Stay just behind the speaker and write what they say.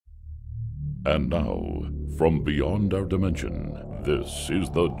And now, from beyond our dimension, this is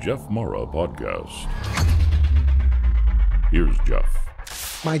the JeffMara podcast. Here's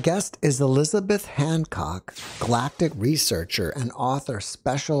Jeff. My guest is Elisabeth Hancock, galactic researcher and author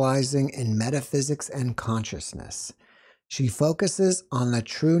specializing in metaphysics and consciousness. She focuses on the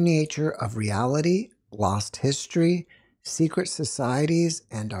true nature of reality, lost history, secret societies,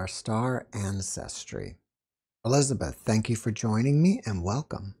 and our star ancestry. Elisabeth, thank you for joining me and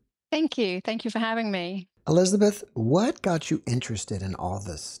welcome. Thank you. Thank you for having me. Elisabeth, what got you interested in all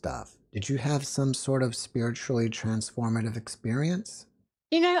this stuff? Did you have some sort of spiritually transformative experience?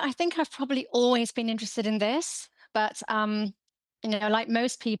 I think I've probably always been interested in this, but like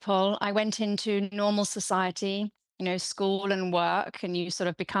most people, I went into normal society, school and work, and you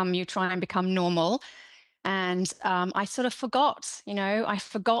try and become normal. And I sort of forgot, I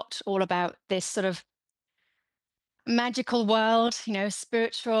forgot all about this sort of magical world,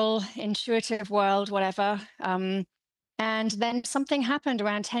 spiritual, intuitive world, whatever. And then something happened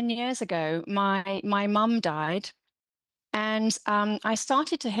around 10 years ago. My mum died. And I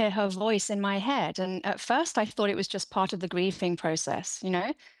started to hear her voice in my head. And at first, I thought it was just part of the grieving process,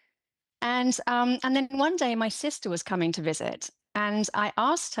 And then one day, my sister was coming to visit. And I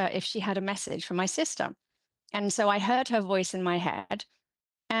asked her if she had a message for my sister. And so I heard her voice in my head.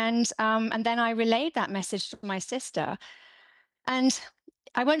 And then I relayed that message to my sister. And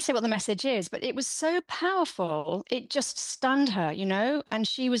I won't say what the message is, but it was so powerful. It just stunned her, and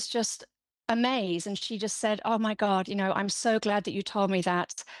she was just amazed. And she just said, "Oh my God, I'm so glad that you told me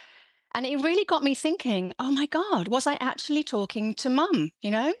that." And it really got me thinking, oh my God, was I actually talking to mum,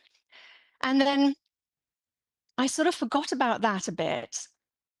 And then I sort of forgot about that a bit.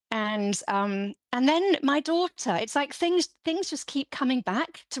 And then my daughter, it's like things just keep coming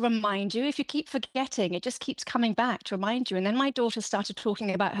back to remind you. If you keep forgetting, it just keeps coming back to remind you. And then my daughter started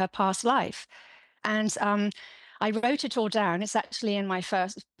talking about her past life, and I wrote it all down. It's actually in my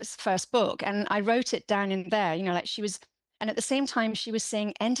first book, and I wrote it down in there. Like she was, and at the same time she was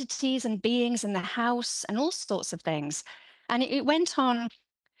seeing entities and beings in the house and all sorts of things, and it went on.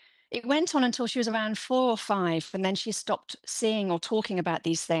 It went on until she was around 4 or 5, and then she stopped seeing or talking about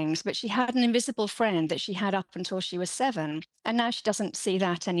these things. But she had an invisible friend that she had up until she was 7, and now she doesn't see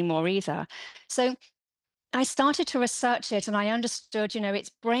that anymore either. So I started to research it, and I understood,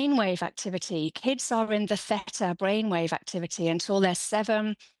 it's brainwave activity. Kids are in the theta brainwave activity until they're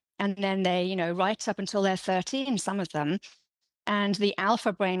 7, and then they, right up until they're 13, some of them, and the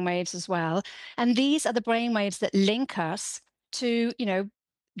alpha brainwaves as well. And these are the brainwaves that link us to,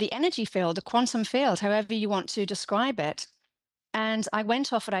 the energy field, the quantum field, however you want to describe it. And I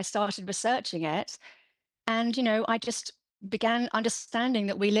went off and I started researching it. And, I just began understanding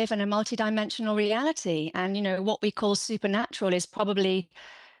that we live in a multidimensional reality. And, what we call supernatural is probably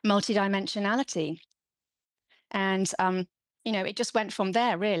multidimensionality. And, it just went from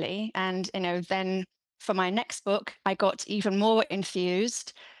there, really. And, then for my next book, I got even more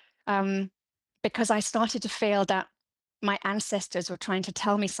enthused because I started to feel that my ancestors were trying to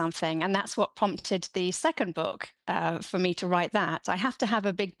tell me something. And that's what prompted the second book for me to write that. I have to have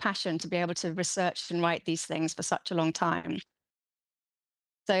a big passion to be able to research and write these things for such a long time.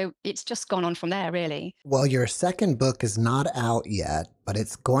 So it's just gone on from there, really. Well, your second book is not out yet, but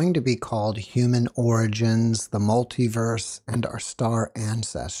it's going to be called Human Origins, the Multiverse, and Our Star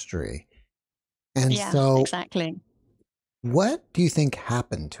Ancestry. And Yeah, so exactly. what do you think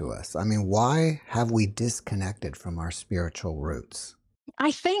happened to us? I mean, why have we disconnected from our spiritual roots?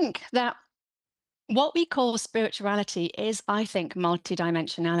 I think that what we call spirituality is, I think,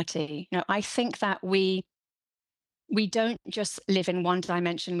 multidimensionality. I think that we don't just live in one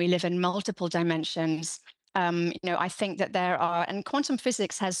dimension, we live in multiple dimensions. I think that there are, and quantum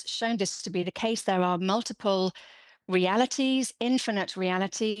physics has shown this to be the case, there are multiple realities, infinite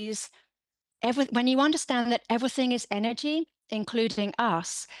realities. When you understand that everything is energy, including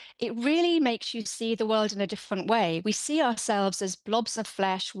us, it really makes you see the world in a different way. We see ourselves as blobs of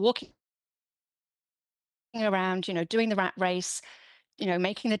flesh walking around, doing the rat race,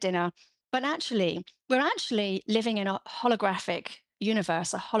 making the dinner. But actually, we're actually living in a holographic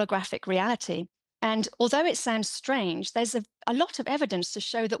universe, a holographic reality. And although it sounds strange, there's a lot of evidence to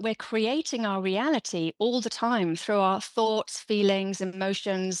show that we're creating our reality all the time through our thoughts, feelings,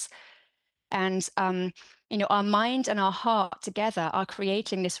 emotions. And, our mind and our heart together are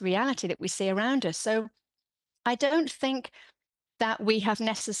creating this reality that we see around us. So I don't think that we have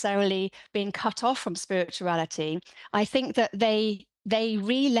necessarily been cut off from spirituality. I think that they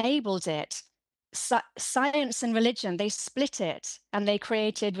relabeled it science and religion. They split it and they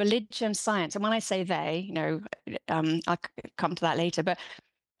created religion, science. And when I say they, I'll come to that later. But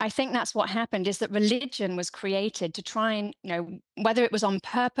I think that's what happened, is that religion was created to try and, whether it was on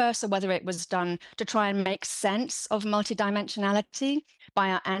purpose or whether it was done to try and make sense of multidimensionality by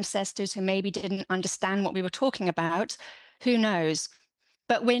our ancestors who maybe didn't understand what we were talking about, who knows?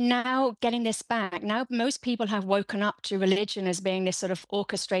 But we're now getting this back. Now, most people have woken up to religion as being this sort of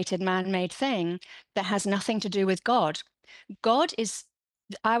orchestrated, man-made thing that has nothing to do with God. God is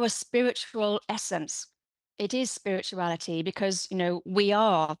our spiritual essence. It is spirituality because, we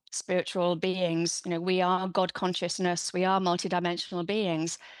are spiritual beings, we are God consciousness, we are multidimensional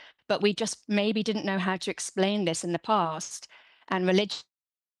beings, but we just maybe didn't know how to explain this in the past. And religion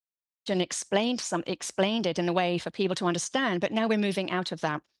explained it in a way for people to understand, but now we're moving out of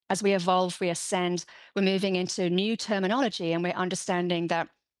that. As we evolve, we ascend, we're moving into new terminology, and we're understanding that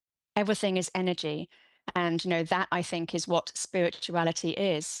everything is energy. And, that I think is what spirituality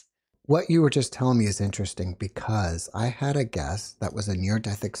is. What you were just telling me is interesting because I had a guest that was a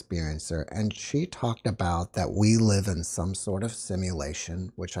near-death experiencer, and she talked about that we live in some sort of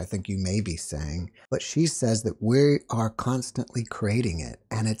simulation, which I think you may be saying, but she says that we are constantly creating it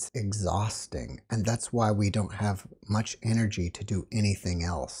and it's exhausting. And that's why we don't have much energy to do anything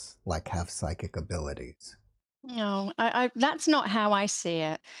else, like have psychic abilities. No, that's not how I see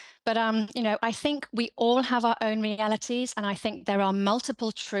it. But I think we all have our own realities, and I think there are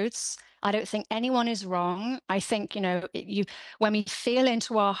multiple truths. I don't think anyone is wrong. I think, when we feel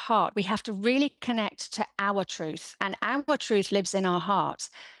into our heart, we have to really connect to our truth, and our truth lives in our heart.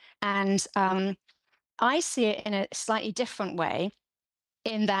 And I see it in a slightly different way,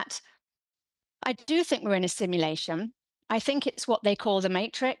 in that I do think we're in a simulation. I think it's what they call the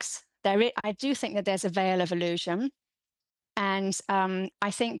matrix. I do think that there's a veil of illusion. And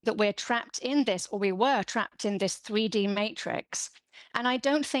I think that we're trapped in this, or we were trapped in this 3D matrix. And I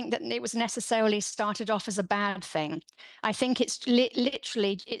don't think that it was necessarily started off as a bad thing. I think it's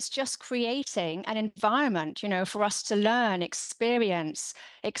literally, it's just creating an environment, for us to learn, experience,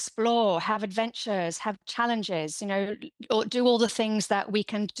 explore, have adventures, have challenges, or do all the things that we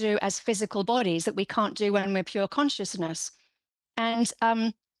can do as physical bodies that we can't do when we're pure consciousness. And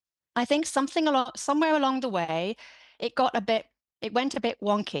I think somewhere along the way, it went a bit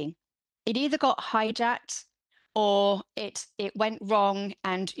wonky. It either got hijacked or it went wrong.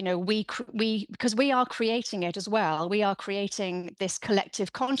 And, because we are creating it as well, we are creating this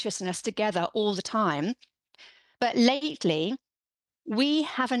collective consciousness together all the time. But lately, we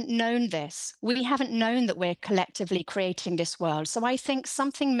haven't known this. We haven't known that we're collectively creating this world. So I think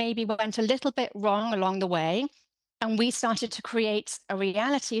something maybe went a little bit wrong along the way. And we started to create a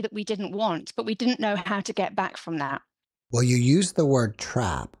reality that we didn't want, but we didn't know how to get back from that. Well, you use the word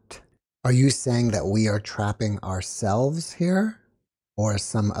trapped. Are you saying that we are trapping ourselves here, or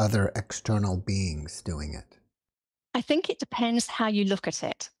some other external beings doing it? I think it depends how you look at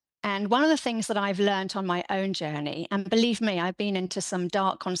it. And one of the things that I've learned on my own journey, and believe me, I've been into some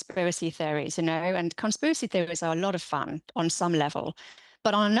dark conspiracy theories, and conspiracy theories are a lot of fun on some level.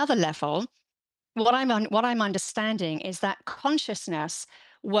 But on another level, what I'm understanding is that consciousness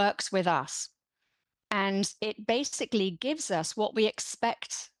works with us. And it basically gives us what we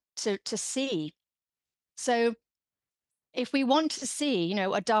expect to see. So if we want to see,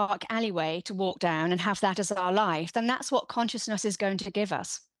 a dark alleyway to walk down and have that as our life, then that's what consciousness is going to give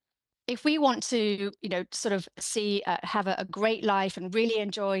us. If we want to, sort of see, have a great life and really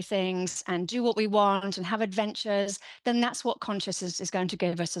enjoy things and do what we want and have adventures, then that's what consciousness is going to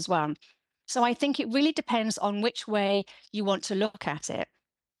give us as well. So I think it really depends on which way you want to look at it.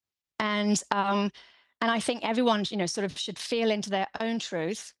 And I think everyone, sort of should feel into their own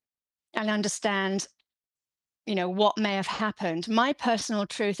truth and understand, what may have happened. My personal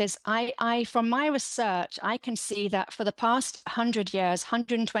truth is I from my research, I can see that for the past 100 years,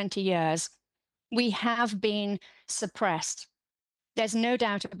 120 years, we have been suppressed. There's no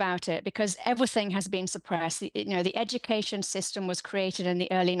doubt about it, because everything has been suppressed. The education system was created in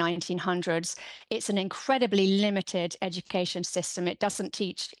the early 1900s. It's an incredibly limited education system. It doesn't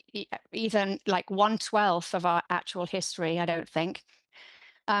teach even like 1/12 of our actual history, I don't think.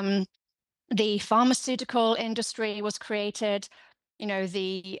 The pharmaceutical industry was created.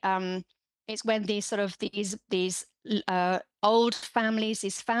 It's when these old families,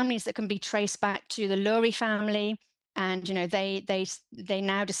 these families that can be traced back to the Lurie family, and they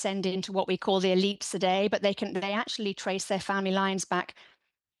now descend into what we call the elites today, but they actually trace their family lines back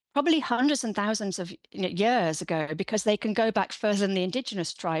probably hundreds and thousands of years ago, because they can go back further than the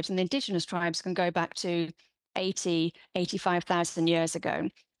indigenous tribes, and the indigenous tribes can go back to 85,000 years ago.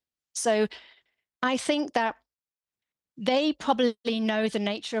 So I think that they probably know the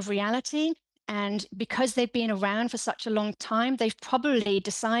nature of reality, And because they've been around for such a long time, they've probably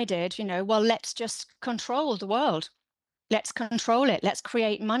decided, well, let's just control the world. Let's control it. Let's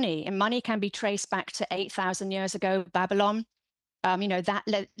create money. And money can be traced back to 8,000 years ago, Babylon.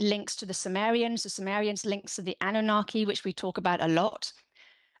 That links to the Sumerians. The Sumerians links to the Anunnaki, which we talk about a lot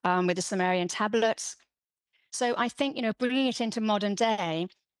with the Sumerian tablets. So I think, bringing it into modern day,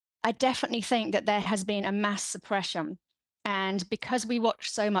 I definitely think that there has been a mass suppression. And because we watch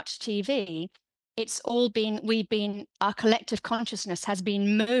so much TV, our collective consciousness has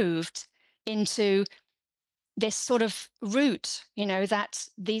been moved into this sort of route, that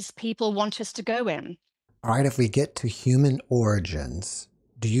these people want us to go in. All right, if we get to human origins,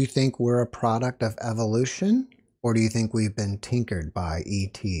 do you think we're a product of evolution, or do you think we've been tinkered by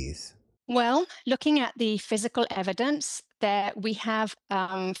ETs? Well, looking at the physical evidence, we have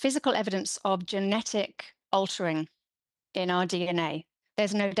physical evidence of genetic altering in our DNA.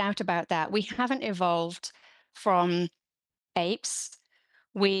 There's no doubt about that. We haven't evolved from apes.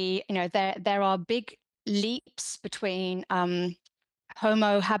 There are big leaps between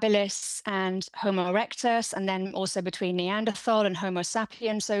Homo habilis and Homo erectus, and then also between Neanderthal and Homo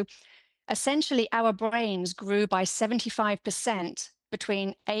sapiens. So essentially, our brains grew by 75%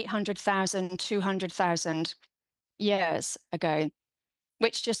 between 800,000, 200,000 years ago,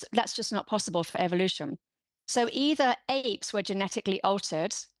 that's just not possible for evolution. So either apes were genetically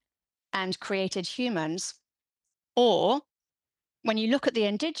altered and created humans, or when you look at the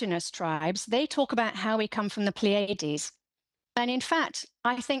indigenous tribes, they talk about how we come from the Pleiades. And in fact,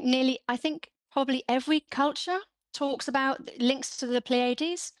 I think probably every culture talks about links to the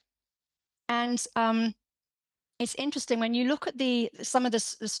Pleiades. And it's interesting when you look at some of the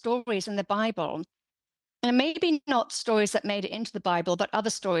stories in the Bible, and maybe not stories that made it into the Bible, but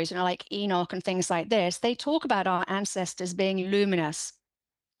other stories, like Enoch and things like this, they talk about our ancestors being luminous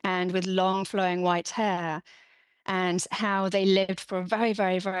and with long flowing white hair, and how they lived for a very,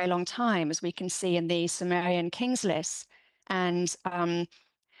 very, very long time, as we can see in the Sumerian kings lists, and and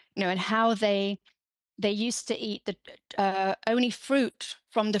how they used to eat the only fruit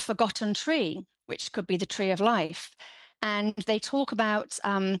from the forgotten tree, which could be the tree of life. And they talk about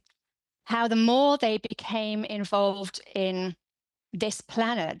how the more they became involved in this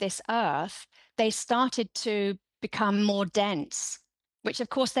planet, this Earth, they started to become more dense, which of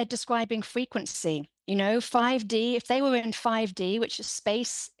course they're describing frequency. 5D, if they were in 5D, which is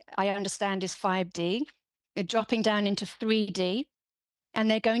space, I understand is 5D, they're dropping down into 3D, and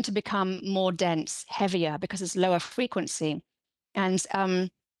they're going to become more dense, heavier, because it's lower frequency. And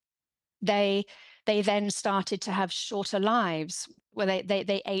they then started to have shorter lives, where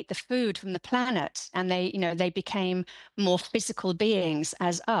they ate the food from the planet, and they became more physical beings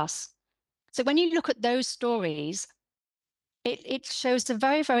as us. So when you look at those stories, it shows a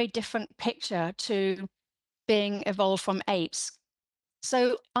very, very different picture to being evolved from apes.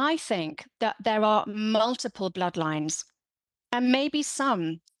 So I think that there are multiple bloodlines, and maybe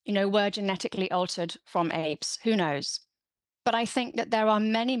some, were genetically altered from apes. Who knows? But I think that there are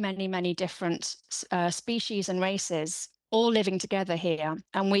many, many, many different species and races all living together here.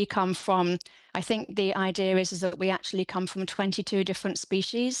 And we come from, I think the idea is that we actually come from 22 different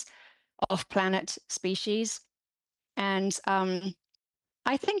species, off-planet species. And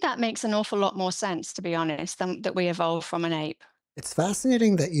I think that makes an awful lot more sense, to be honest, than that we evolved from an ape. It's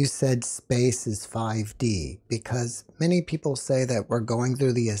fascinating that you said space is 5D, because many people say that we're going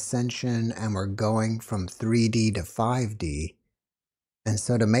through the ascension and we're going from 3D to 5D. And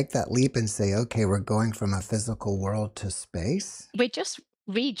so to make that leap and say, okay, we're going from a physical world to space? We're just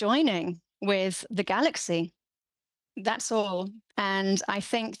rejoining with the galaxy. That's all. And I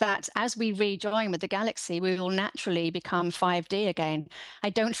think that as we rejoin with the galaxy, we will naturally become 5D again. I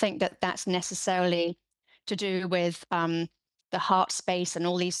don't think that that's necessarily to do with the heart space and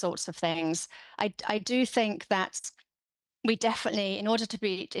all these sorts of things. I do think that we definitely, in order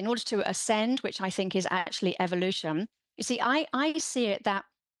to ascend, which I think is actually evolution. You see, I see it that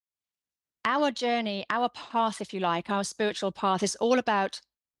our journey, our path, if you like, our spiritual path is all about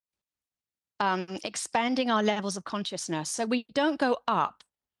expanding our levels of consciousness. So we don't go up,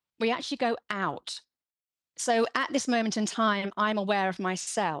 we actually go out. So at this moment in time, I'm aware of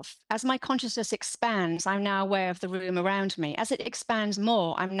myself. As my consciousness expands, I'm now aware of the room around me. As it expands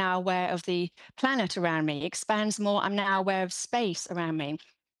more, I'm now aware of the planet around me. It expands more, I'm now aware of space around me.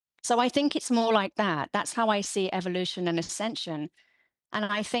 So I think it's more like that. That's how I see evolution and ascension. And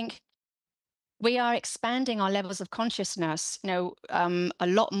I think we are expanding our levels of consciousness, a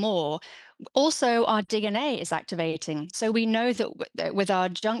lot more. Also, our DNA is activating. So we know that with our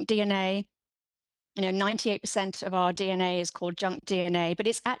junk DNA, 98% of our DNA is called junk DNA, but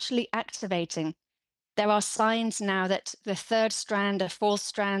it's actually activating. There are signs now that the third strand, a fourth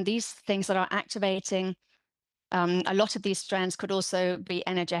strand, these things that are activating, a lot of these strands could also be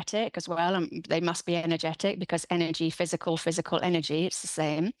energetic as well. They must be energetic because energy, physical energy, it's the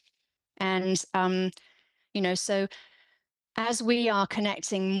same. And, so as we are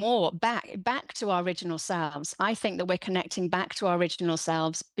connecting more back to our original selves, I think that we're connecting back to our original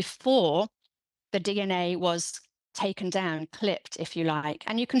selves before the DNA was taken down, clipped, if you like.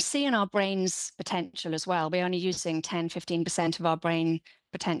 And you can see in our brain's potential as well. We're only using 10-15% of our brain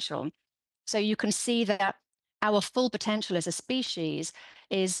potential. So you can see that our full potential as a species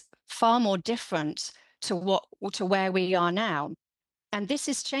is far more different to where we are now. And this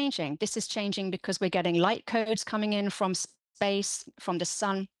is changing. This is changing because we're getting light codes coming in from space, from the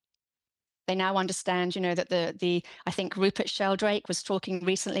sun. They now understand, that the I think Rupert Sheldrake was talking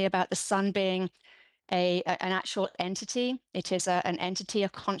recently about the sun being an actual entity. It is an entity, a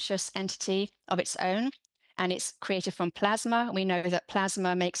conscious entity of its own, and it's created from plasma. We know that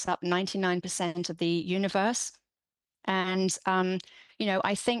plasma makes up 99% of the universe. And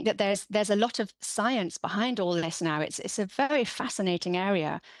I think that there's a lot of science behind all this now. It's a very fascinating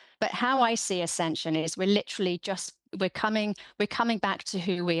area. But how I see ascension is we're coming back to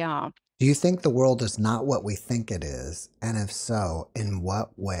who we are. Do you think the world is not what we think it is? And if so, in what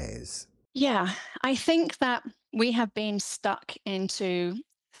ways? Yeah, I think that we have been stuck into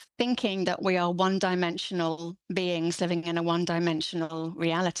thinking that we are one-dimensional beings living in a one-dimensional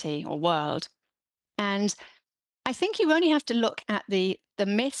reality or world. And I think you only have to look at the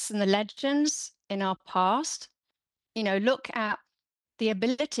myths and the legends in our past. Look at the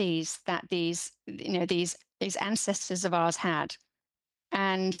abilities that these ancestors of ours had,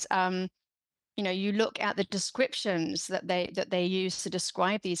 and you look at the descriptions that they use to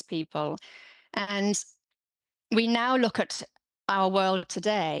describe these people, and we now look at our world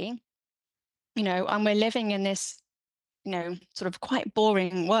today, and we're living in this, sort of quite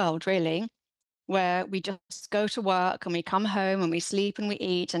boring world, really, where we just go to work and we come home and we sleep and we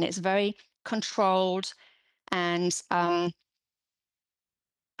eat, and it's very controlled. And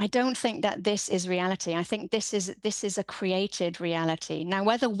I don't think that this is reality. I think this is a created reality. Now,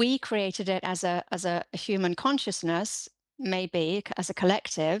 whether we created it as a human consciousness, maybe as a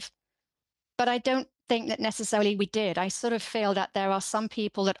collective, but I don't think that necessarily we did. I sort of feel that there are some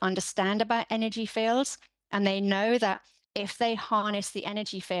people that understand about energy fields, and they know that if they harness the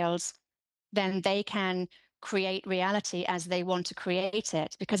energy fields, then they can create reality as they want to create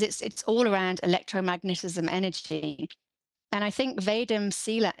it, because it's all around electromagnetism energy. And I think Vadim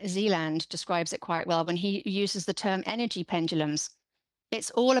Zeeland describes it quite well when he uses the term energy pendulums.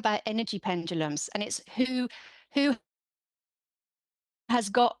 It's all about energy pendulums, and it's who has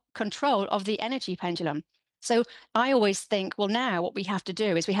got control of the energy pendulum. So I always think, well, now what we have to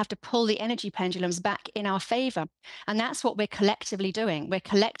do is we have to pull the energy pendulums back in our favor. And that's what we're collectively doing. We're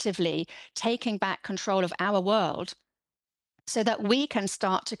collectively taking back control of our world so that we can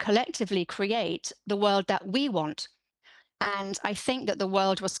start to collectively create the world that we want. And I think that the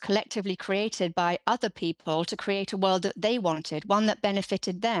world was collectively created by other people to create a world that they wanted, one that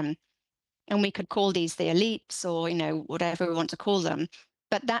benefited them. And we could call these the elites, or, whatever we want to call them.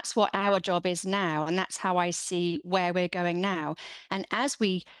 But that's what our job is now. And that's how I see where we're going now. And as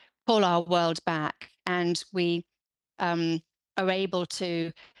we pull our world back and we are able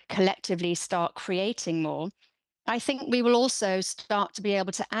to collectively start creating more, I think we will also start to be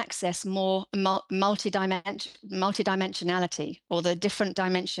able to access more multidimensionality, or the different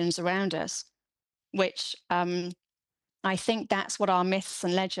dimensions around us, which I think that's what our myths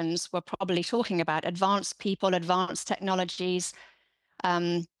and legends were probably talking about. Advanced people, advanced technologies.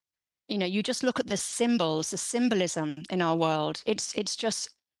 You just look at the symbols, the symbolism in our world. It's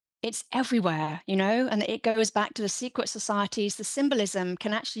everywhere, and it goes back to the secret societies. The symbolism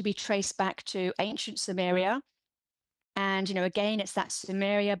can actually be traced back to ancient Sumeria. And, again, it's that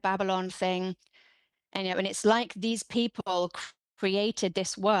Sumeria, Babylon thing. And it's like these people created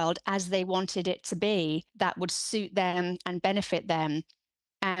this world as they wanted it to be, that would suit them and benefit them,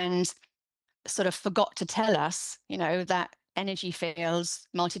 and sort of forgot to tell us, that energy fields,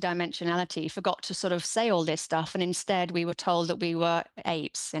 multidimensionality, forgot to sort of say all this stuff. And instead we were told that we were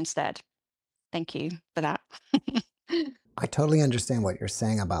apes instead. Thank you for that. I totally understand what you're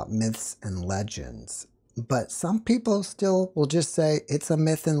saying about myths and legends, but some people still will just say it's a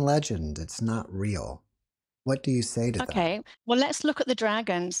myth and legend, it's not real. What do you say to that? Okay, well, let's look at the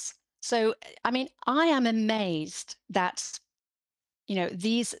dragons. So, I mean, I am amazed that,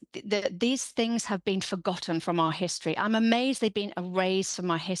 these things have been forgotten from our history. I'm amazed they've been erased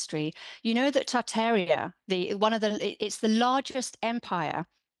from our history. You know that Tartaria, it's the largest empire,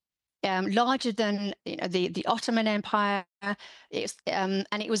 larger than the Ottoman Empire. It's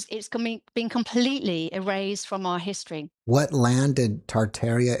been completely erased from our history. What land did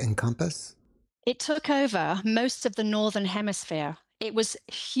Tartaria encompass? It took over most of the northern hemisphere. It was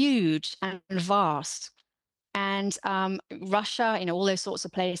huge and vast, and Russia, all those sorts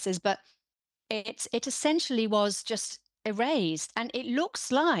of places. But it essentially was just erased, and it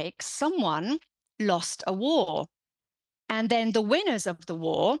looks like someone lost a war, and then the winners of the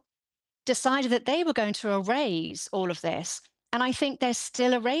war decided that they were going to erase all of this. And I think they're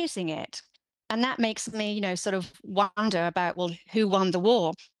still erasing it. And that makes me, sort of wonder about, well, who won the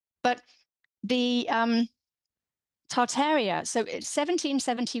war? But the Tartaria, so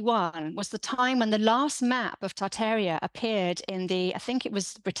 1771 was the time when the last map of Tartaria appeared in I think it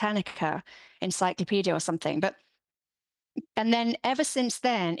was Britannica Encyclopedia or something. And then ever since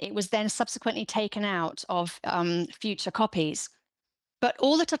then, it was then subsequently taken out of future copies. But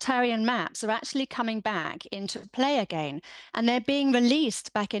all the Tartarian maps are actually coming back into play again, and they're being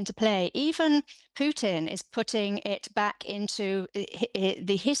released back into play. Even Putin is putting it back into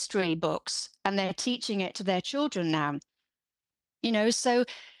the history books, and they're teaching it to their children now. So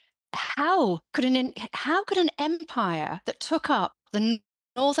how could an empire that took up the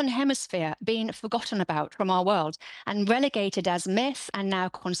northern hemisphere been forgotten about from our world and relegated as myth and now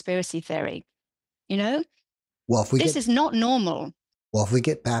conspiracy theory? Well, if we This get is not normal. well, if we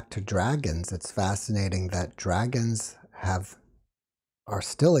get back to dragons, it's fascinating that dragons are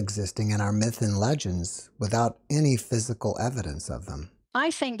still existing in our myth and legends without any physical evidence of them.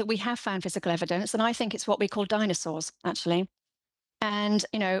 I think that we have found physical evidence, and I think it's what we call dinosaurs, actually. And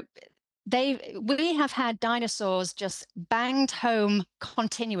we have had dinosaurs just banged home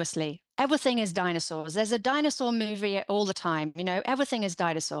continuously. Everything is dinosaurs. There's a dinosaur movie all the time. Everything is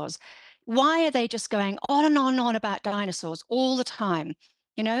dinosaurs. Why are they just going on and on and on about dinosaurs all the time?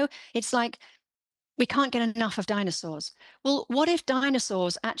 It's like we can't get enough of dinosaurs. Well, what if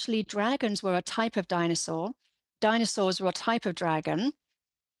dragons were a type of dinosaur, dinosaurs were a type of dragon,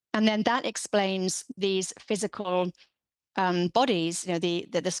 and then that explains these physical bodies,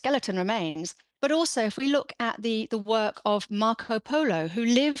 the skeleton remains. But also, if we look at the work of Marco Polo, who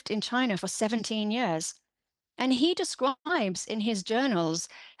lived in China for 17 years, and he describes in his journals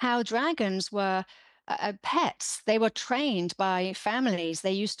how dragons were pets. They were trained by families.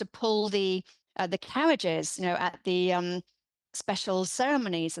 They used to pull the carriages, at the special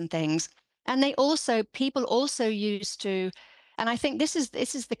ceremonies and things. And people also used to, and I think this is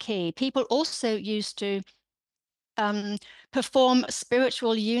the key. People also used to perform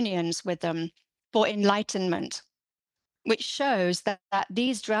spiritual unions with them for enlightenment, which shows that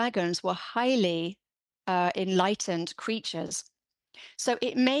these dragons were highly enlightened creatures. So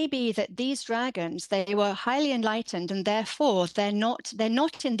it may be that these dragons, they were highly enlightened, and therefore they're not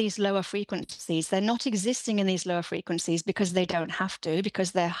in these lower frequencies. They're not existing in these lower frequencies because they don't have to,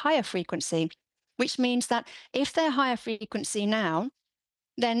 because they're higher frequency, which means that if they're higher frequency now,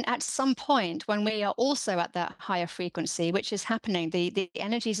 then at some point when we are also at that higher frequency, which is happening, the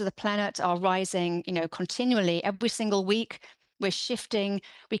energies of the planet are rising, continually every single week. We're shifting.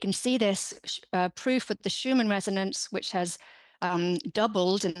 We can see this proof with the Schumann resonance, which has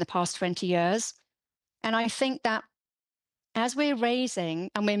doubled in the past 20 years. And I think that as we're raising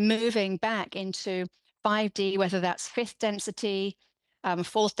and we're moving back into 5D, whether that's fifth density,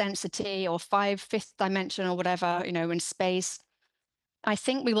 fourth density, or fifth dimension, or whatever, in space, I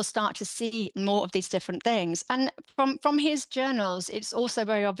think we will start to see more of these different things. And from his journals, it's also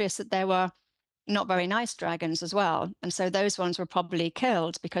very obvious that there were not very nice dragons as well. And so those ones were probably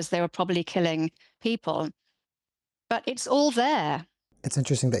killed because they were probably killing people. But it's all there. It's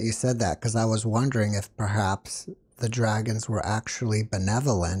interesting that you said that, because I was wondering if perhaps the dragons were actually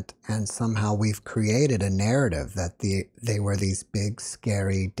benevolent and somehow we've created a narrative that they were these big,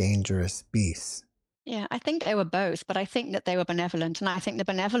 scary, dangerous beasts. Yeah, I think they were both, but I think that they were benevolent. And I think the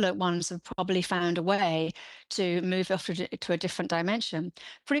benevolent ones have probably found a way to move off to a different dimension.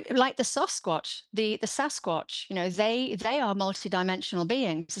 Like the Sasquatch, the Sasquatch, they are multidimensional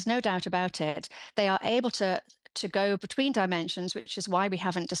beings. There's no doubt about it. They are able to go between dimensions, which is why we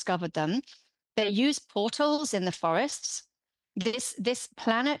haven't discovered them. They use portals in the forests. This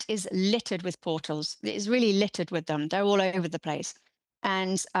planet is littered with portals. It is really littered with them. They're all over the place.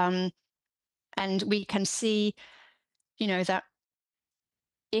 And we can see, that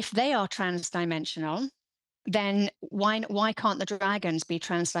if they are transdimensional, then why can't the dragons be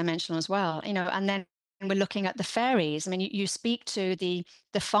transdimensional as well? And then we're looking at the fairies. I mean, you speak to the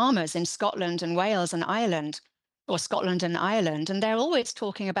farmers in Scotland and Wales and Ireland, or Scotland and Ireland, and they're always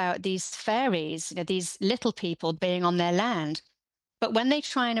talking about these fairies, these little people being on their land. But when they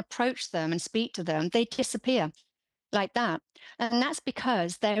try and approach them and speak to them, they disappear like that. And that's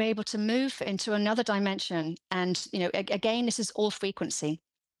because they're able to move into another dimension. And, again, this is all frequency,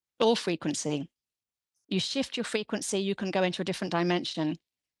 all frequency. You shift your frequency, you can go into a different dimension.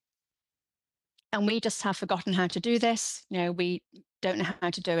 And we just have forgotten how to do this. We don't know how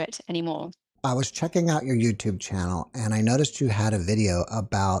to do it anymore. I was checking out your YouTube channel and I noticed you had a video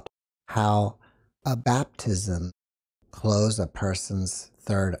about how a baptism closed a person's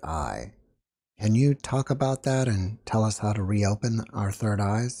third eye. Can you talk about that and tell us how to reopen our third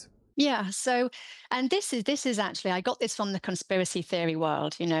eyes? Yeah. So, and this is actually, I got this from the conspiracy theory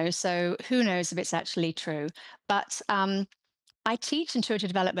world, so who knows if it's actually true. But I teach intuitive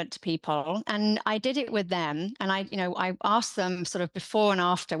development to people, and I did it with them. And I asked them sort of before and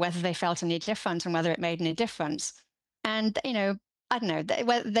after whether they felt any different and whether it made any difference. And, I don't know,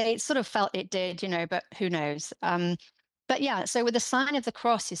 they sort of felt it did, but who knows? But yeah, so with the sign of the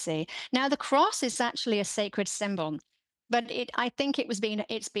cross, you see, now the cross is actually a sacred symbol, but I think it's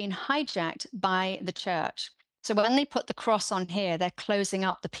been hijacked by the church. So when they put the cross on here, they're closing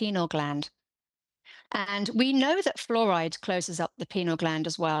up the pineal gland. And we know that fluoride closes up the pineal gland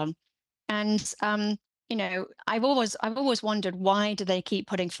as well. And I've always wondered, why do they keep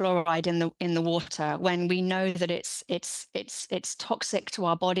putting fluoride in the water when we know that it's toxic to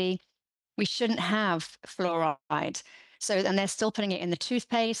our body? We shouldn't have fluoride. So, and they're still putting it in the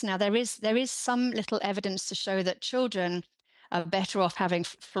toothpaste. Now there is some little evidence to show that children are better off having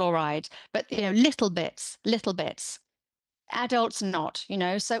fluoride, but little bits. Adults not.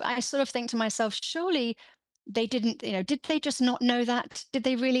 So I sort of think to myself, surely they didn't, did they just not know that? Did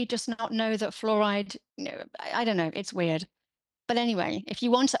they really just not know that fluoride, I don't know, it's weird. But anyway, if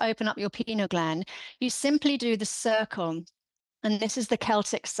you want to open up your pineal gland, you simply do the circle. And this is the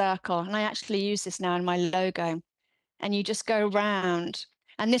Celtic circle. And I actually use this now in my logo. And you just go round.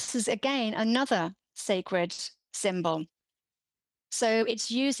 And this is, again, another sacred symbol. So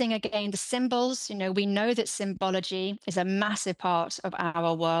it's using, again, the symbols. We know that symbology is a massive part of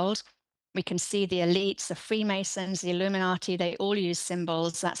our world. We can see the elites, the Freemasons, the Illuminati, they all use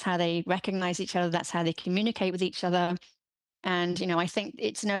symbols. That's how they recognize each other. That's how they communicate with each other. And, I think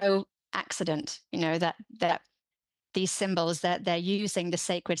it's no accident, that these symbols, that they're using the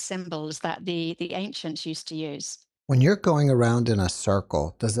sacred symbols that the ancients used to use. When you're going around in a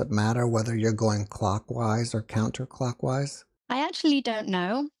circle, does it matter whether you're going clockwise or counterclockwise? I actually don't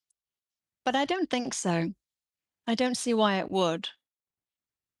know, but I don't think so. I don't see why it would.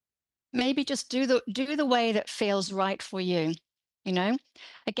 Maybe just do the way that feels right for you.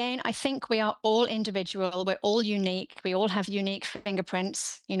 Again, I think we are all individual. We're all unique. We all have unique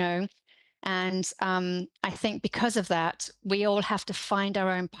fingerprints. And I think because of that, we all have to find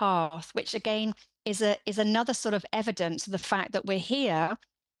our own path, which again is another sort of evidence of the fact that we're here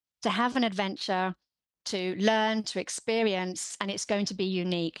to have an adventure, to learn, to experience, and it's going to be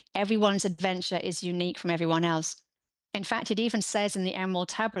unique. Everyone's adventure is unique from everyone else. In fact, it even says in the Emerald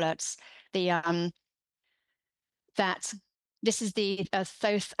Tablets, that this is the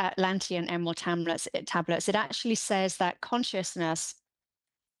Thoth Atlantean Emerald Tablets. It actually says that consciousness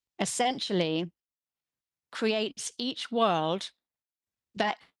essentially creates each world,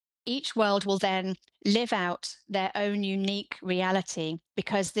 that each world will then live out their own unique reality,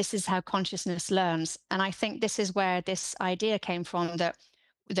 because this is how consciousness learns. And I think this is where this idea came from, that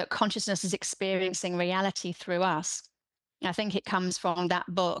consciousness is experiencing reality through us. I think it comes from that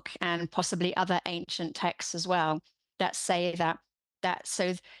book and possibly other ancient texts as well, that say that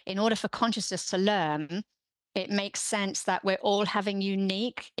so in order for consciousness to learn, it makes sense that we're all having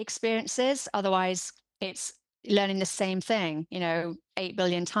unique experiences. Otherwise, it's learning the same thing, 8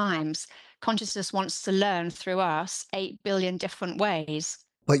 billion times. Consciousness wants to learn through us 8 billion different ways.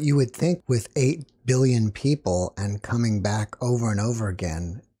 But you would think with 8 billion people and coming back over and over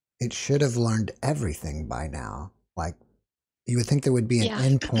again, it should have learned everything by now. Like, you would think there would be an Yeah.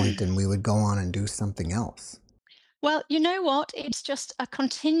 endpoint and we would go on and do something else. Well, you know what? It's just a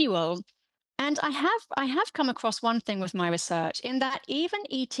continual. And I have come across one thing with my research, in that even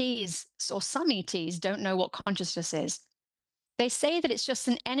ETs, or some ETs, don't know what consciousness is. They say that it's just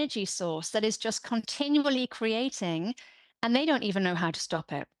an energy source that is just continually creating, and they don't even know how to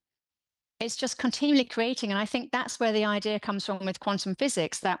stop it. It's just continually creating. And I think that's where the idea comes from with quantum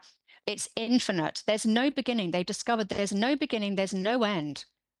physics, that it's infinite. There's no beginning. They've discovered there's no beginning, there's no end.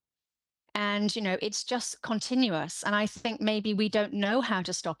 And, it's just continuous. And I think maybe we don't know how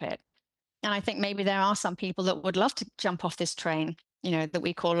to stop it. And I think maybe there are some people that would love to jump off this train, that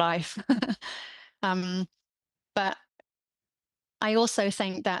we call life. But I also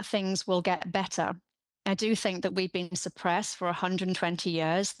think that things will get better. I do think that we've been suppressed for 120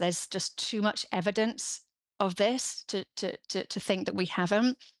 years. There's just too much evidence of this to think that we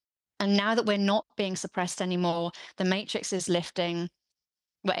haven't. And now that we're not being suppressed anymore, the matrix is lifting.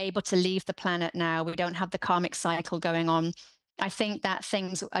 We're able to leave the planet now. We don't have the karmic cycle going on. I think that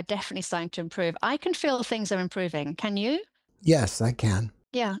things are definitely starting to improve. I can feel things are improving. Can you? Yes, I can.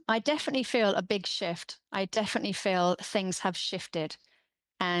 Yeah, I definitely feel a big shift. I definitely feel things have shifted.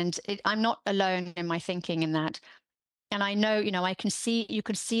 And I'm not alone in my thinking in that. And I know, you can see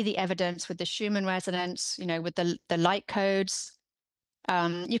the evidence with the Schumann resonance, with the light codes.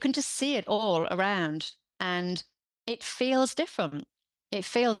 You can just see it all around, and it feels different. It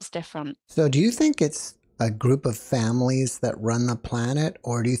feels different. So do you think it's a group of families that run the planet,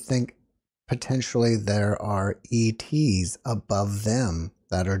 or do you think potentially there are ETs above them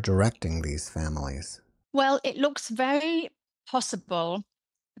that are directing these families? Well, it looks very possible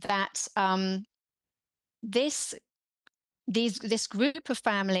that this group of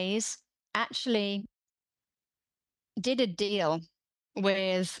families actually did a deal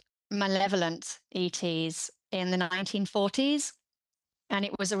with malevolent ETs in the 1940s, and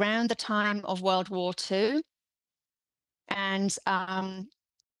it was around the time of World War II. And from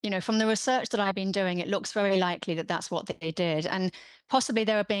the research that I've been doing, it looks very likely that that's what they did. And possibly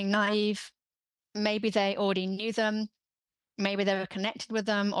they were being naive. Maybe they already knew them. Maybe they were connected with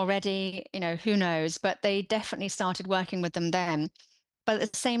them already. Who knows? But they definitely started working with them then. But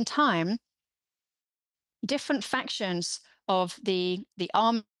at the same time, different factions of the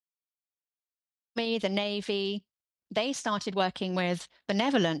army, the Navy, they started working with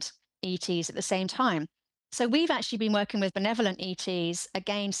benevolent ETs at the same time. So we've actually been working with benevolent ETs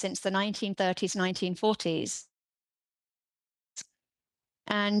again since the 1930s, 1940s,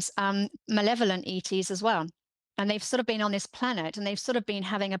 and malevolent ETs as well. And they've sort of been on this planet, and they've sort of been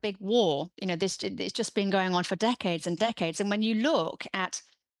having a big war. It's just been going on for decades and decades. And when you look at,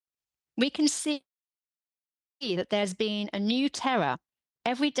 we can see that there's been a new terror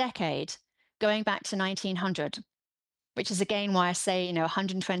every decade going back to 1900, which is again why I say,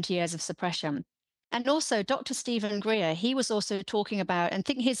 120 years of suppression. And also Dr. Stephen Greer, he was also talking about, and I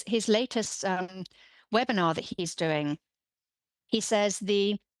think his latest webinar that he's doing, he says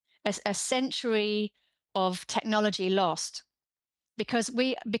a century of technology lost. Because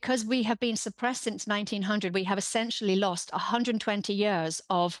we have been suppressed since 1900, we have essentially lost 120 years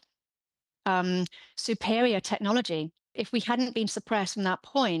of superior technology. If we hadn't been suppressed from that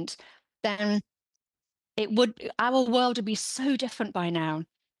point, then our world would be so different by now.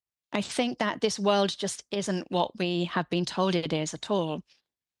 I think that this world just isn't what we have been told it is at all.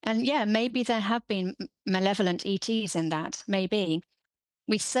 And yeah, maybe there have been malevolent ETs in that, maybe.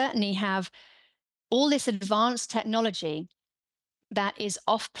 We certainly have all this advanced technology that is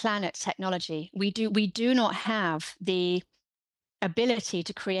off-planet technology. We do not have the ability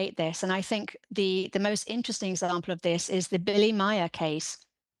to create this. And I think the most interesting example of this is the Billy Meier case,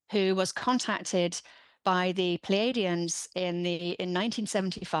 who was contacted by the Pleiadians in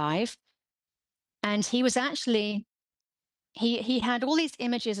 1975. And he was actually, he had all these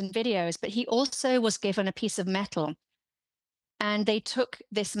images and videos, but he also was given a piece of metal. And they took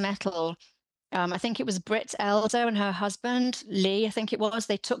this metal, I think it was Britt Elder and her husband, Lee, I think it was,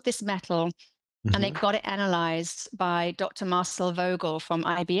 they took this metal and they got it analyzed by Dr. Marcel Vogel from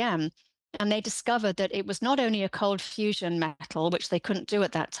IBM. And they discovered that it was not only a cold fusion metal, which they couldn't do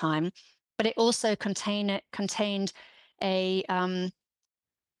at that time, but it also contained a,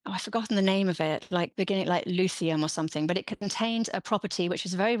 I've forgotten the name of it, like lithium or something, but it contained a property which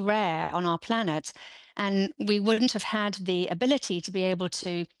is very rare on our planet. And we wouldn't have had the ability to be able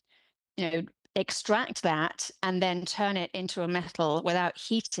to, extract that and then turn it into a metal without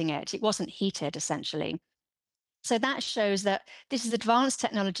heating it. It wasn't heated, essentially. So that shows that this is advanced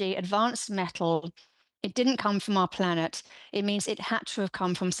technology, advanced metal. It didn't come from our planet. It means it had to have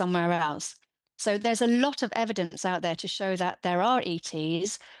come from somewhere else. So there's a lot of evidence out there to show that there are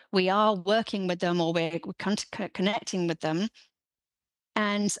ETs. We are working with them, or we're connecting with them.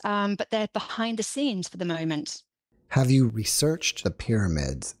 And but they're behind the scenes for the moment. Have you researched the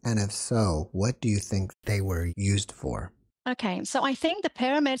pyramids? And if so, what do you think they were used for? Okay, so I think the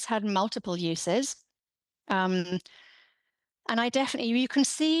pyramids had multiple uses. And you can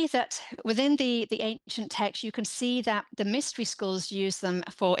see that within the ancient text, you can see that the mystery schools use them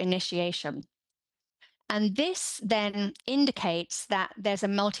for initiation. And this then indicates that there's a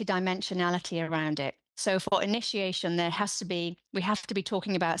multidimensionality around it. So for initiation, we have to be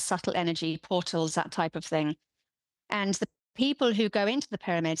talking about subtle energy, portals, that type of thing. And the people who go into the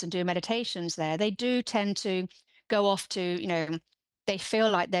pyramids and do meditations there, they do tend to go off to, they feel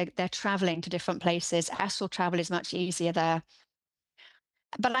like they're traveling to different places. Astral travel is much easier there.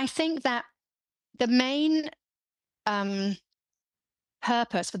 But I think that the main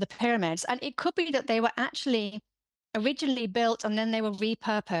purpose for the pyramids, and it could be that they were actually originally built and then they were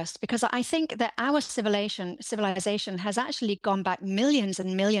repurposed, because I think that our civilization has actually gone back millions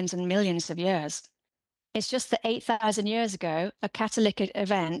and millions and millions of years. It's just that 8,000 years ago, a catalytic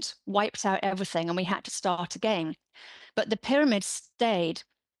event wiped out everything and we had to start again. But the pyramids stayed.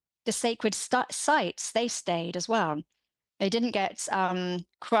 The sacred sites, they stayed as well. They didn't get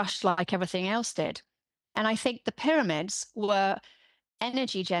crushed like everything else did. And I think the pyramids were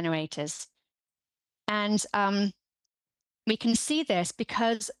energy generators. And we can see this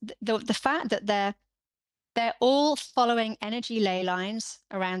because the fact that they're all following energy ley lines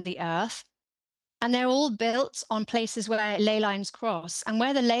around the earth, and they're all built on places where ley lines cross. And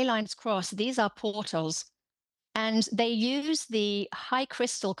where the ley lines cross, these are portals. And they use the high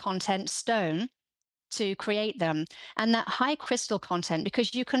crystal content stone to create them. And that high crystal content,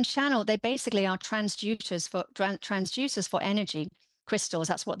 because you can channel, they basically are transducers for energy crystals.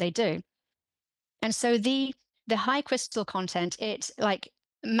 That's what they do. And so the high crystal content, it like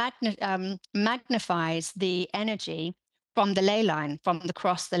magnifies the energy from the ley line, from the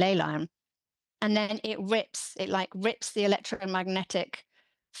cross the ley line. And then it rips the electromagnetic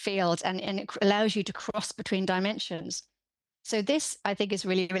field, and it allows you to cross between dimensions. So this, I think, is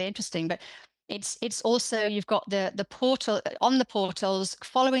really, really interesting. But it's also, you've got the portal on the portals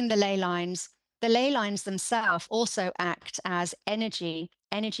following the ley lines. The ley lines themselves also act as energy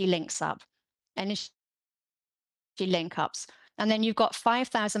links up, energy link ups. And then you've got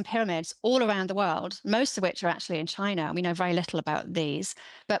 5,000 pyramids all around the world, most of which are actually in China. We know very little about these,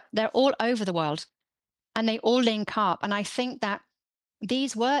 but they're all over the world and they all link up. And I think that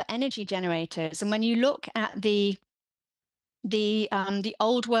these were energy generators. And when you look at the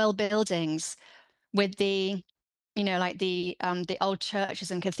old world buildings with the old churches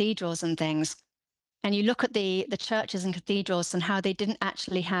and cathedrals and things, and you look at the churches and cathedrals and how they didn't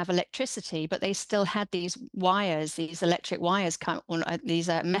actually have electricity, but they still had these wires, these electric wires, these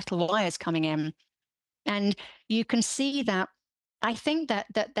metal wires coming in. And you can see that I think that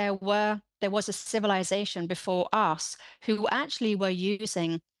there was a civilization before us who actually were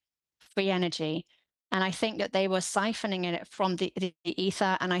using free energy. And I think that they were siphoning it from the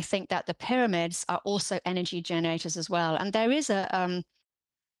ether. And I think that the pyramids are also energy generators as well. And there is an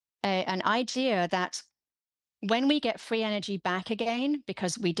idea that when we get free energy back again,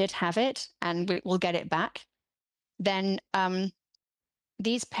 because we did have it and we'll get it back, then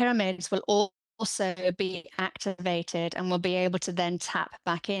these pyramids will also be activated and we'll be able to then tap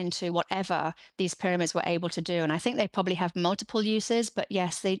back into whatever these pyramids were able to do. And I think they probably have multiple uses, but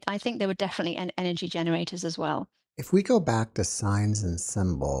yes, I think they were definitely energy generators as well. If we go back to signs and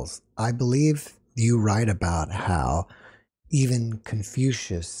symbols, I believe you write about how even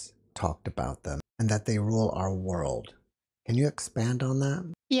Confucius talked about them and that they rule our world. Can you expand on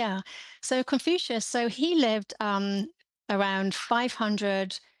that? Yeah. So Confucius, he lived around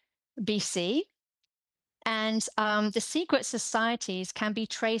 500 BC. And the secret societies can be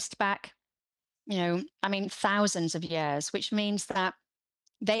traced back, thousands of years, which means that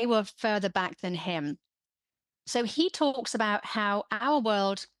they were further back than him. So he talks about how our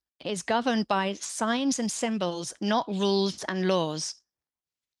world is governed by signs and symbols, not rules and laws.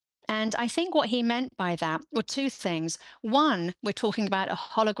 And I think what he meant by that were two things. One, we're talking about a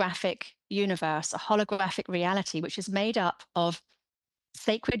holographic universe, a holographic reality, which is made up of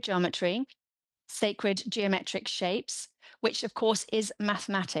sacred geometry, sacred geometric shapes, which of course is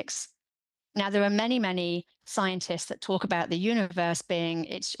mathematics. Now, there are many, many scientists that talk about the universe being,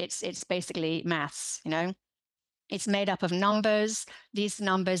 it's basically maths, It's made up of numbers. These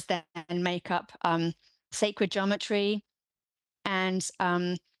numbers then make up sacred geometry. And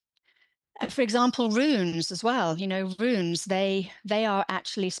for example, runes as well. Runes, they are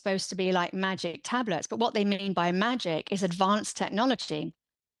actually supposed to be like magic tablets. But what they mean by magic is advanced technology.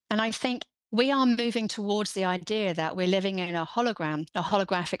 And I think we are moving towards the idea that we're living in a hologram, a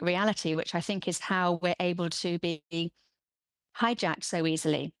holographic reality, which I think is how we're able to be hijacked so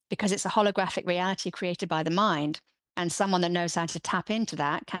easily, because it's a holographic reality created by the mind. And someone that knows how to tap into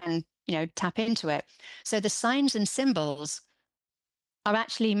that can, tap into it. So the signs and symbols are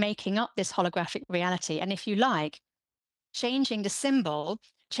actually making up this holographic reality. And if you like, changing the symbol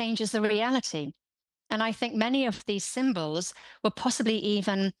changes the reality. And I think many of these symbols were possibly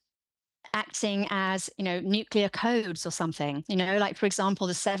even acting as, nuclear codes or something, like, for example,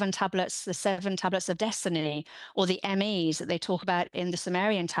 the seven tablets of destiny, or the MEs that they talk about in the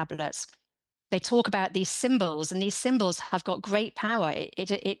Sumerian tablets. They talk about these symbols, and these symbols have got great power.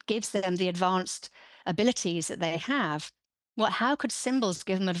 It gives them the advanced abilities that they have. Well, how could symbols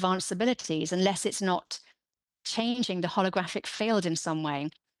give them advanced abilities unless it's not changing the holographic field in some way?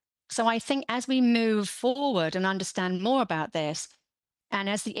 So I think as we move forward and understand more about this, and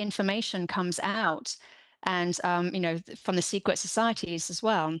as the information comes out, and from the secret societies as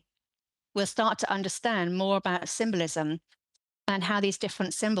well, we'll start to understand more about symbolism and how these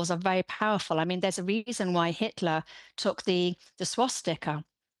different symbols are very powerful. I mean, there's a reason why Hitler took the swastika.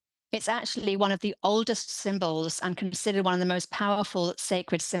 It's actually one of the oldest symbols and considered one of the most powerful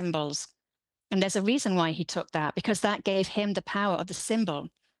sacred symbols. And there's a reason why he took that, because that gave him the power of the symbol.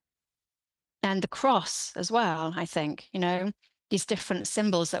 And the cross as well, I think, these different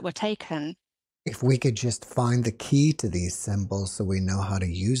symbols that were taken. If we could just find the key to these symbols so we know how to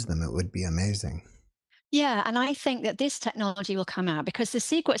use them, it would be amazing. Yeah, and I think that this technology will come out because the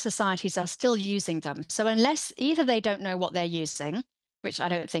secret societies are still using them. So unless either they don't know what they're using, which I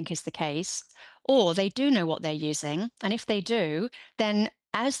don't think is the case, or they do know what they're using, and if they do, then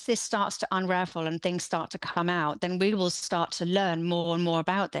as this starts to unravel and things start to come out, then we will start to learn more and more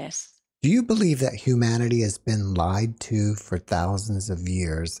about this. Do you believe that humanity has been lied to for thousands of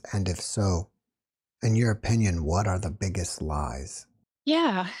years? And if so, in your opinion, what are the biggest lies?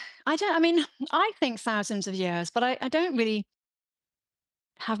 Yeah, I mean, I think thousands of years, but I don't really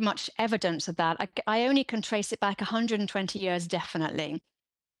have much evidence of that. I only can trace it back 120 years, definitely.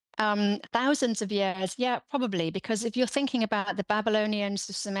 Thousands of years, yeah, probably, because if you're thinking about the Babylonians,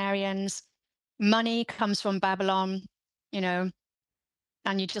 the Sumerians, money comes from Babylon, you know,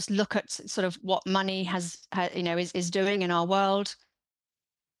 and you just look at sort of what money is doing in our world.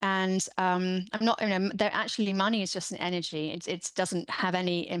 And I'm not, they're actually, money is just an energy. It doesn't have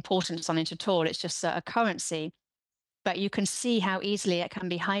any importance on it at all. It's just a currency. But you can see how easily it can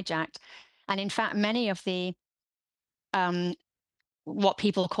be hijacked. And in fact, many of the um, what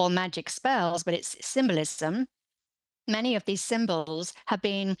people call magic spells, but it's symbolism. Many of these symbols have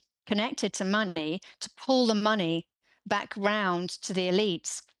been connected to money to pull the money back round to the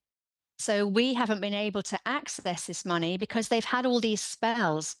elites. So we haven't been able to access this money because they've had all these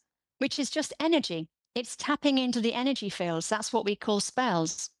spells, which is just energy. It's tapping into the energy fields. That's what we call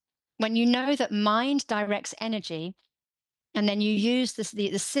spells. When you know that mind directs energy, and then you use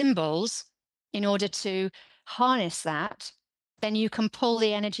the symbols in order to harness that, then you can pull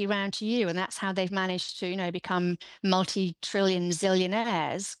the energy around to you. And that's how they've managed to, become multi-trillion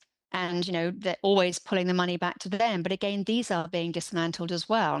zillionaires. And, they're always pulling the money back to them. But again, these are being dismantled as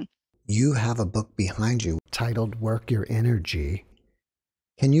well. You have a book behind you titled Work Your Energy.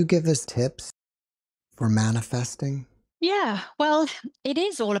 Can you give us tips for manifesting? Yeah, well, it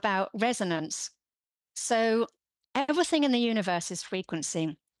is all about resonance. So everything in the universe is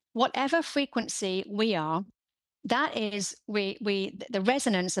frequency. Whatever frequency we are, that is the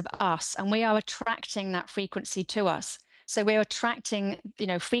resonance of us, and we are attracting that frequency to us. So we're attracting,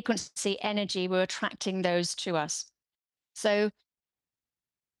 frequency, energy, we're attracting those to us. So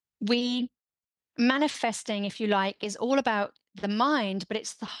we manifesting, if you like, is all about the mind, but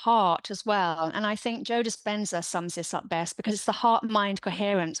it's the heart as well. And I think Joe Dispenza sums this up best, because it's the heart mind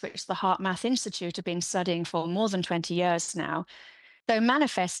coherence, which the Heart Math Institute have been studying for more than 20 years now. So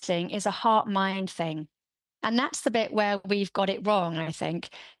manifesting is a heart mind thing. And that's the bit where we've got it wrong, I think,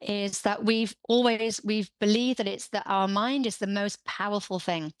 is that we've believed that it's that our mind is the most powerful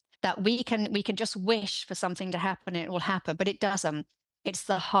thing, that we can just wish for something to happen and it will happen, but it doesn't. It's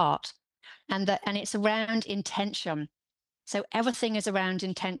the heart. And it's around intention. So everything is around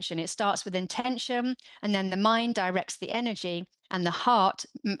intention. It starts with intention, and then the mind directs the energy, and the heart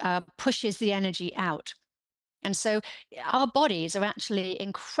pushes the energy out. And so our bodies are actually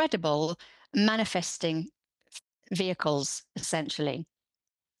incredible manifesting vehicles, essentially.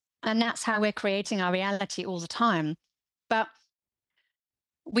 And that's how we're creating our reality all the time. But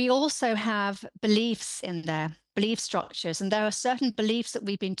we also have beliefs in there, belief structures. And there are certain beliefs that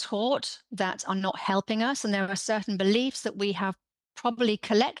we've been taught that are not helping us. And there are certain beliefs that we have probably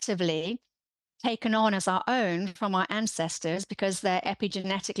collectively taken on as our own from our ancestors, because they're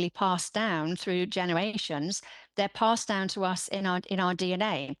epigenetically passed down through generations. They're passed down to us in our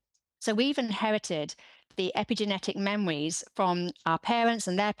DNA. So we've inherited the epigenetic memories from our parents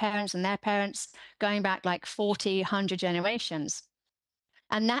and their parents and their parents, going back like 40, 100 generations.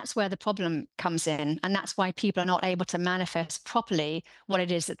 And that's where the problem comes in. And that's why people are not able to manifest properly what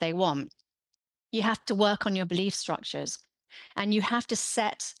it is that they want. You have to work on your belief structures, and you have to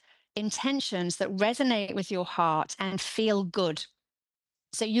set intentions that resonate with your heart and feel good.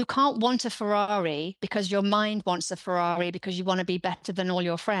 So you can't want a Ferrari because your mind wants a Ferrari because you want to be better than all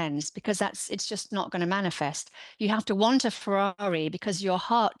your friends, because it's just not going to manifest. You have to want a Ferrari because your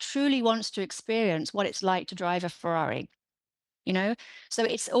heart truly wants to experience what it's like to drive a Ferrari, you know? So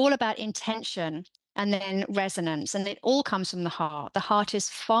it's all about intention and then resonance, and it all comes from the heart. The heart is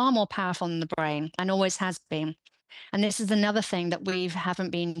far more powerful than the brain and always has been. And this is another thing that we haven't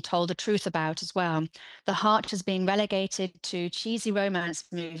been told the truth about as well. The heart has been relegated to cheesy romance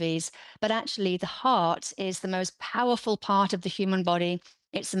movies, but actually, the heart is the most powerful part of the human body.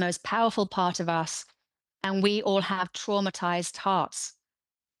 It's the most powerful part of us. And we all have traumatized hearts.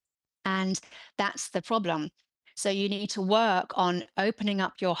 And that's the problem. So you need to work on opening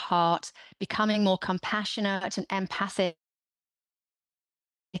up your heart, becoming more compassionate and empathic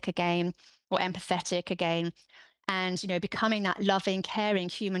again, or empathetic again, and becoming that loving, caring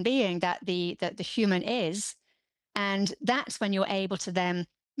human being that the human is. And that's when you're able to then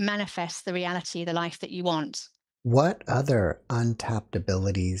manifest the reality, the life that you want. What other untapped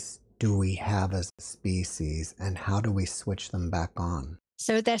abilities do we have as a species, and how do we switch them back on?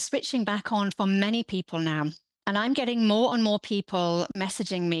 So they're switching back on for many people now. And I'm getting more and more people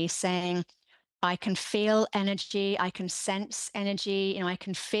messaging me saying, I can feel energy, I can sense energy, I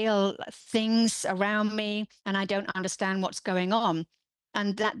can feel things around me, and I don't understand what's going on.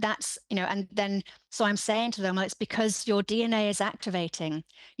 And and then so I'm saying to them, well, it's because your DNA is activating.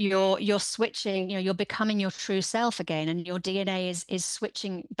 You're switching, you're becoming your true self again, and your DNA is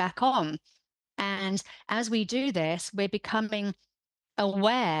switching back on. And as we do this, we're becoming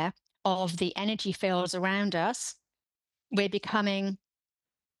aware of the energy fields around us. We're becoming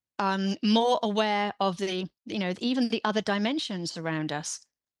more aware of even the other dimensions around us.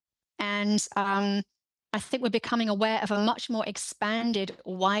 And I think we're becoming aware of a much more expanded,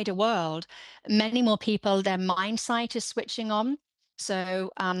 wider world. Many more people, their mind sight is switching on. So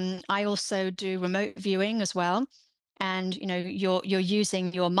I also do remote viewing as well. And you're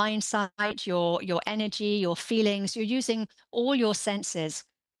using your mind sight, your energy, your feelings. You're using all your senses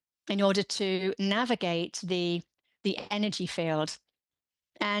in order to navigate the energy field.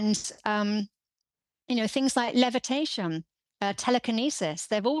 And things like levitation, telekinesis.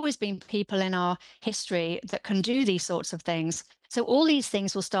 There've always been people in our history that can do these sorts of things. So all these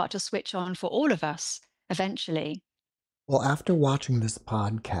things will start to switch on for all of us eventually. Well, after watching this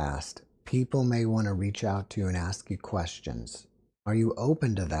podcast, people may want to reach out to you and ask you questions. Are you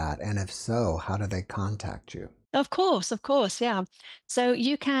open to that? And if so, how do they contact you? Of course, yeah. So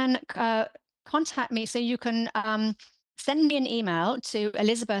you can contact me. So you can send me an email to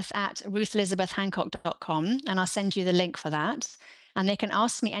elizabeth@ruthelizabethhancock.com, and I'll send you the link for that. And they can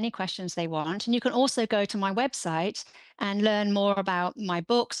ask me any questions they want. And you can also go to my website and learn more about my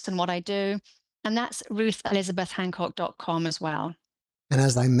books and what I do. And that's ruthelizabethhancock.com as well. And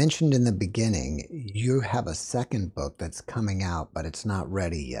as I mentioned in the beginning, you have a second book that's coming out, but it's not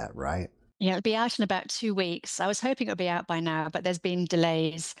ready yet, right? Yeah, it'll be out in about 2 weeks. I was hoping it would be out by now, but there's been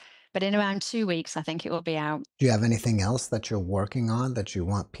delays. But in around 2 weeks, I think it will be out. Do you have anything else that you're working on that you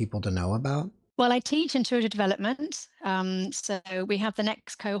want people to know about? Well, I teach intuitive development. So we have the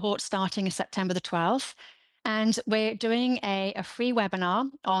next cohort starting September the 12th. And we're doing a free webinar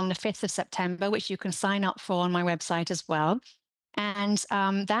on the 5th of September, which you can sign up for on my website as well. And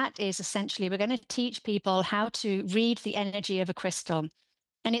that is essentially, we're going to teach people how to read the energy of a crystal.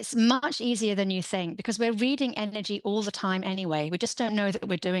 And it's much easier than you think because we're reading energy all the time anyway. We just don't know that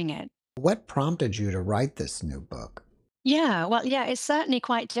we're doing it. What prompted you to write this new book? Yeah, well, yeah, it's certainly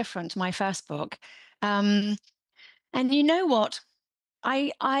quite different to my first book. Um, and you know what?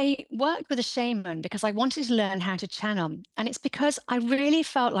 I worked with a shaman because I wanted to learn how to channel. And it's because I really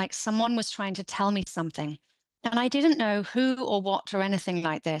felt like someone was trying to tell me something. And I didn't know who or what or anything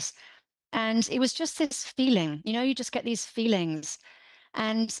like this. And it was just this feeling, you just get these feelings.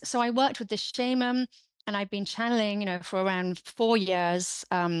 And so I worked with this shaman and I've been channeling, for around 4 years.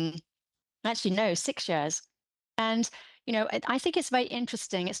 Actually, no, 6 years. And, I think it's very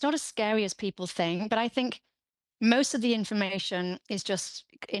interesting. It's not as scary as people think, but I think most of the information is just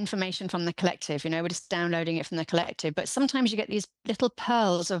information from the collective. We're just downloading it from the collective. But sometimes you get these little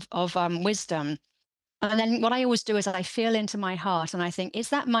pearls of wisdom. And then what I always do is I feel into my heart and I think, is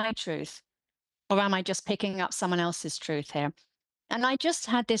that my truth? Or am I just picking up someone else's truth here? And I just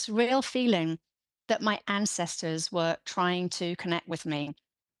had this real feeling that my ancestors were trying to connect with me.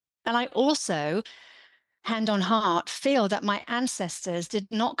 And I also, hand on heart, feel that my ancestors did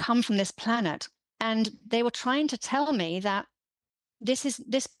not come from this planet. And they were trying to tell me that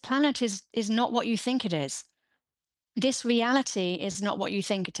this planet is not what you think it is. this reality is not what you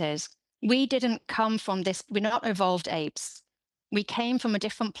think it is. We didn't come from this, we're not evolved apes. We came from a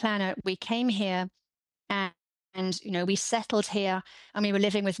different planet. We came here and, we settled here, and we were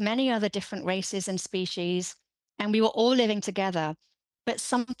living with many other different races and species, and we were all living together. But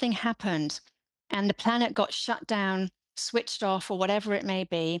something happened, and the planet got shut down, switched off, or whatever it may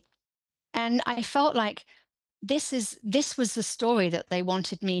be. And I felt like this was the story that they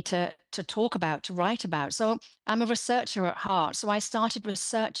wanted me to talk about, to write about. So I'm a researcher at heart. So I started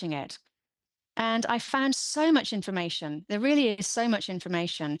researching it. And I found so much information. There really is so much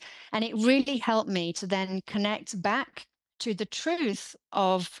information. And it really helped me to then connect back to the truth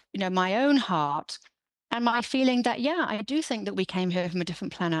of, my own heart and my feeling that, yeah, I do think that we came here from a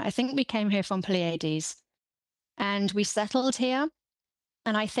different planet. I think we came here from Pleiades and we settled here.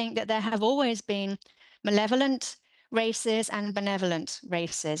 And I think that there have always been malevolent races and benevolent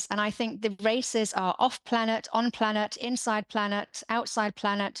races. And I think the races are off planet, on planet, inside planet, outside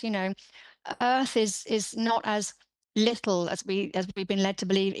planet. Earth is not as little as we've been led to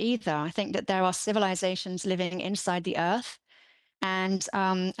believe either. I think that there are civilizations living inside the Earth, and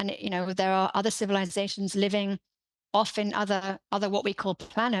there are other civilizations living off in other what we call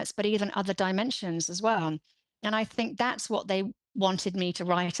planets, but even other dimensions as well. And I think that's what they wanted me to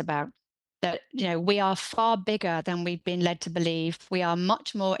write about. That we are far bigger than we've been led to believe. We are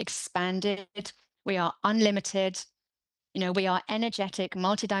much more expanded. We are unlimited. We are energetic,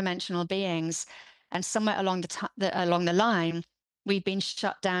 multidimensional beings, and somewhere along along the line, we've been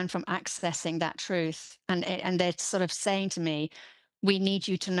shut down from accessing that truth. And they're sort of saying to me, "We need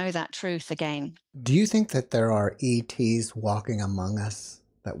you to know that truth again." Do you think that there are ETs walking among us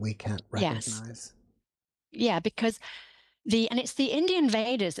that we can't Yes, recognize? yeah, because and it's the Indian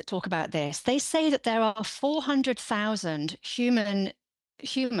Vedas that talk about this. They say that there are 400,000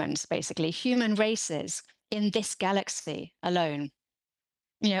 humans, basically human races in this galaxy alone.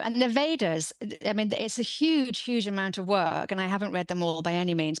 And the Vedas, I mean, it's a huge, huge amount of work, and I haven't read them all by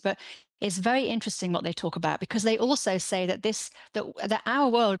any means, but it's very interesting what they talk about, because they also say that that our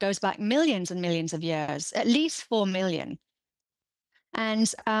world goes back millions and millions of years, at least 4 million.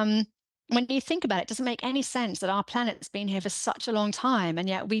 And when you think about it, it doesn't make any sense that our planet's been here for such a long time, and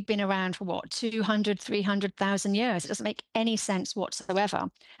yet we've been around for what, 200, 300,000 years. It doesn't make any sense whatsoever.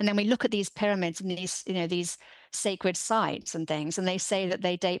 And then we look at these pyramids and these sacred sites and things, and they say that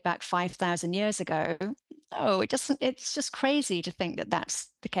they date back 5,000 years ago. Oh, it doesn't, it's just crazy to think that that's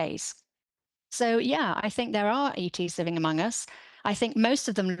the case. So yeah, I think there are ETs living among us. I think most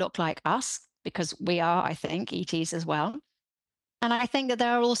of them look like us because we are, I think, ETs as well. And I think that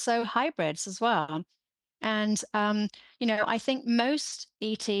there are also hybrids as well. And, I think most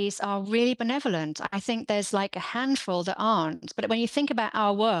ETs are really benevolent. I think there's like a handful that aren't. But when you think about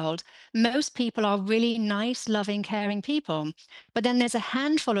our world, most people are really nice, loving, caring people. But then there's a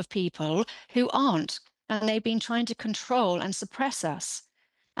handful of people who aren't. And they've been trying to control and suppress us.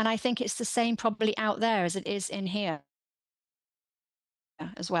 And I think it's the same probably out there as it is in here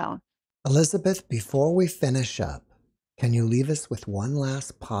as well. Elizabeth, before we finish up, can you leave us with one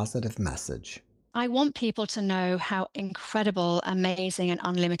last positive message? I want people to know how incredible, amazing, and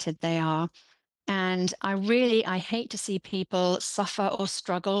unlimited they are. And I hate to see people suffer or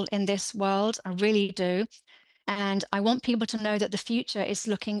struggle in this world. I really do. And I want people to know that the future is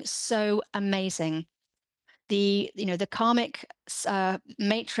looking so amazing. The karmic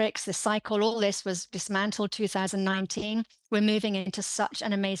matrix, the cycle, all this was dismantled 2019. We're moving into such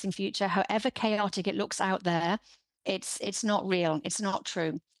an amazing future. However chaotic it looks out there, it's not real. It's not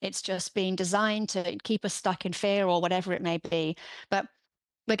true. It's just being designed to keep us stuck in fear or whatever it may be. But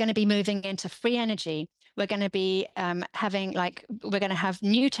we're going to be moving into free energy. We're going to be we're going to have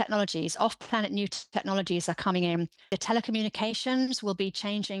new technologies, off-planet new technologies are coming in. The telecommunications will be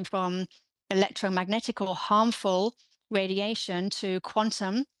changing from electromagnetic or harmful radiation to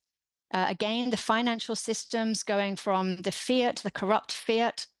quantum. Again, the financial systems going from the fiat, the corrupt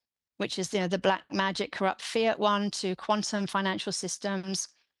fiat, which is the black magic corrupt fiat one, to quantum financial systems.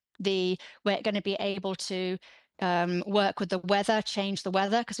 We're going to be able to work with the weather, change the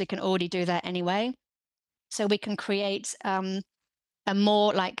weather, because we can already do that anyway. So we can create a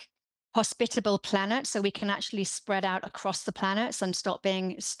more hospitable planet, so we can actually spread out across the planets and stop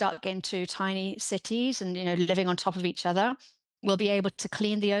being stuck into tiny cities and living on top of each other. We'll be able to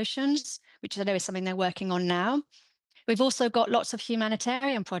clean the oceans, which I know is something they're working on now. We've also got lots of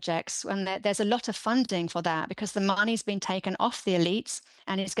humanitarian projects, and there's a lot of funding for that because the money's been taken off the elites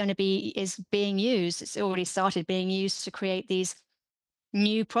and is being used. It's already started being used to create these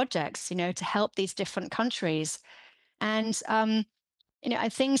new projects, to help these different countries. And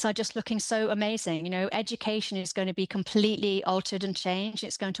things are just looking so amazing. Education is going to be completely altered and changed.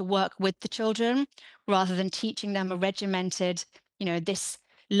 It's going to work with the children rather than teaching them a regimented, this,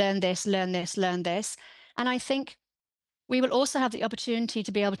 learn this, learn this, learn this. And I think we will also have the opportunity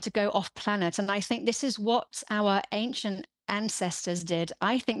to be able to go off planet. And I think this is what our ancient ancestors did.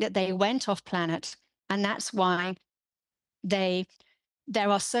 I think that they went off planet, and that's why there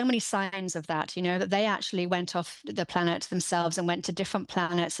are so many signs of that, that they actually went off the planet themselves and went to different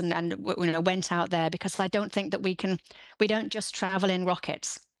planets and went out there, because I don't think that we don't just travel in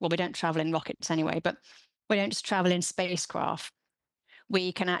rockets. Well, we don't travel in rockets anyway, but we don't just travel in spacecraft.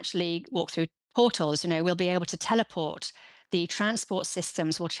 We can actually walk through portals. We'll be able to teleport. The transport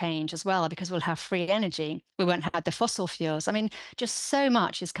systems will change as well, because we'll have free energy. We won't have the fossil fuels. I mean, just so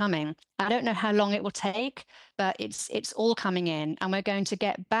much is coming. I don't know how long it will take, but it's all coming in, and we're going to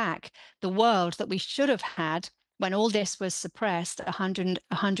get back the world that we should have had when all this was suppressed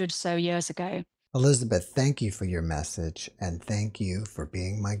 100 so years ago. Elisabeth, thank you for your message, and thank you for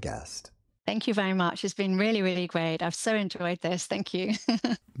being my guest. Thank you very much. It's been really, really great. I've so enjoyed this. Thank you.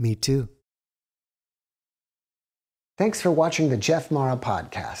 Me too. Thanks for watching the JeffMara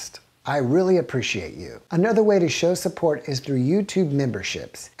podcast. I really appreciate you. Another way to show support is through YouTube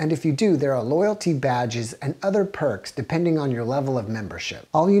memberships. And if you do, there are loyalty badges and other perks depending on your level of membership.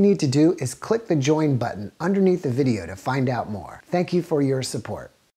 All you need to do is click the join button underneath the video to find out more. Thank you for your support.